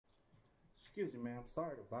Excuse me, ma'am.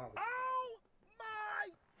 Sorry to bother. Oh my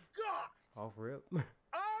God! Off rip.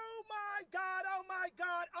 Oh my God! Oh my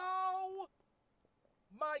God! Oh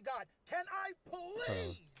my God! Can I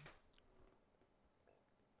please?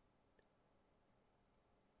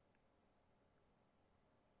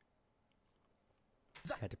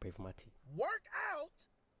 I had to pay for my tea. Work out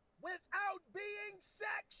without being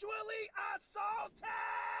sexually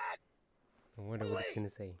assaulted. I wonder what he's gonna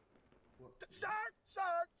say. Sir.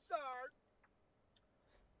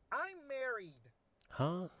 I'm married.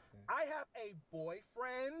 Huh? I have a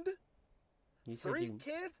boyfriend, You said 3 you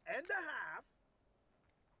kids and a half,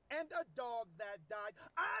 and a dog that died.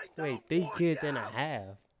 I don't wait, 3 want kids you. and a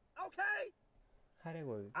half. Okay? How that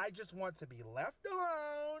work? I just want to be left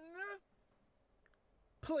alone.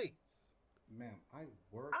 Please. Ma'am, I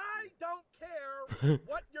work. I don't care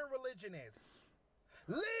what your religion is.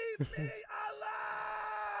 Leave me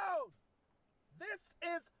alone! This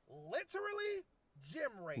is literally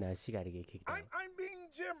gym rape. Nah, she gotta get kicked out. I'm being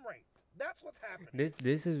gym raped. That's what's happening.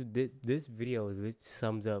 This video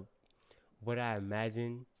sums up what I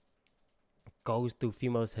imagine goes through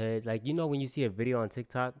females' heads. Like, you know when you see a video on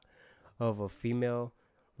TikTok of a female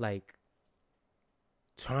like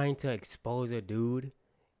trying to expose a dude,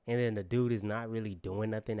 and then the dude is not really doing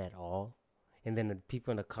nothing at all, and then the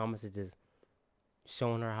people in the comments are just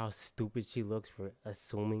showing her how stupid she looks for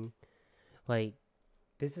assuming. Like,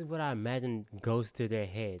 this is what I imagine goes to their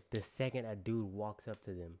head the second a dude walks up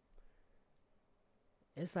to them.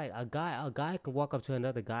 It's like a guy can walk up to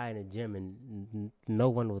another guy in a gym and no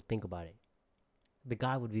one will think about it. The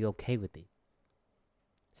guy would be okay with it.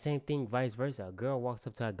 Same thing, vice versa. A girl walks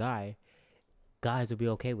up to a guy, guys will be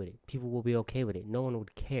okay with it. People will be okay with it. No one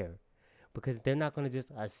would care. Because they're not going to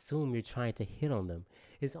just assume you're trying to hit on them.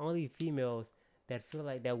 It's only females that feel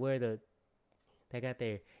like they got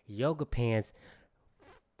their yoga pants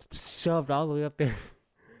shoved all the way up there,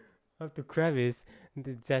 up the crevice,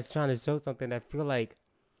 just trying to show something, that feel like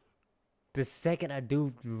the second a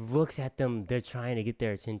dude looks at them, they're trying to get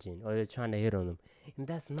their attention or they're trying to hit on them. And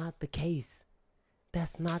that's not the case.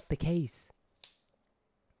 That's not the case.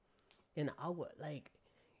 And I would like,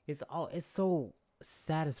 it's so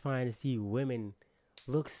satisfying to see women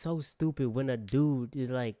look so stupid when a dude is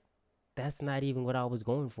like, that's not even what I was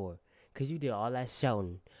going for. Cause you did all that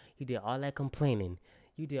shouting, you did all that complaining,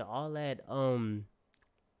 you did all that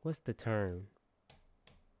what's the term?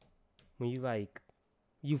 When you like,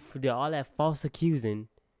 you did all that false accusing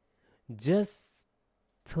just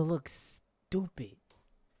to look stupid.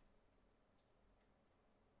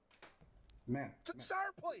 Ma'am. Sir,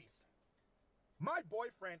 please. My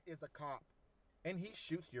boyfriend is a cop, and he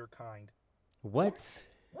shoots your kind. What?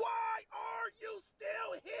 Why are you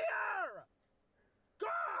still here? Gosh!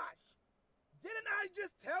 Didn't I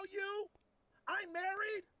just tell you I'm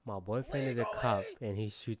married? My boyfriend is a cop, and he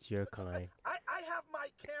shoots your kind. I have my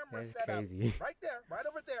camera That's set crazy. up right there, right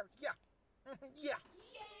over there. Yeah. Yeah.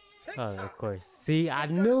 Oh, TikTok. of course. See, I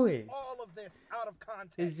knew it. All of this out of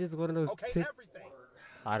context. It's just one of those everything.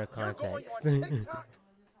 out of You're going context. on TikTok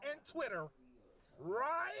and Twitter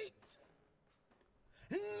right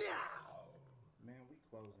now. Man, we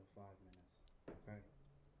close in 5 minutes.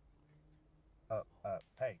 Okay.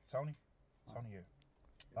 Hey, Tony here.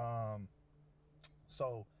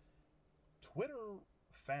 So Twitter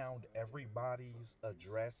found everybody's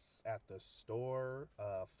address at the store,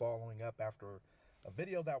 following up after a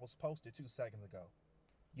video that was posted 2 seconds ago.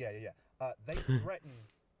 Yeah. They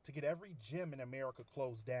threatened to get every gym in America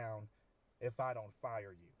closed down if I don't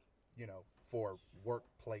fire you, you know, for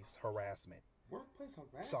workplace harassment. Workplace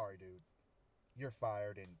harassment? Sorry, dude. You're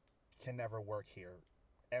fired and can never work here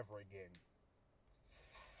ever again.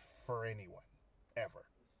 For anyone. Ever.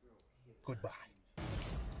 Goodbye.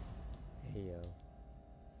 Hey, yo.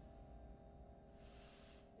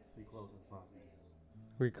 We close in 5 minutes.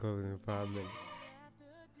 We close in 5 minutes.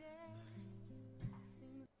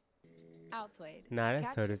 Outplayed. Nah, that's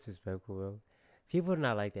so Caption. disrespectful, bro. People are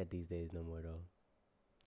not like that these days no more, though.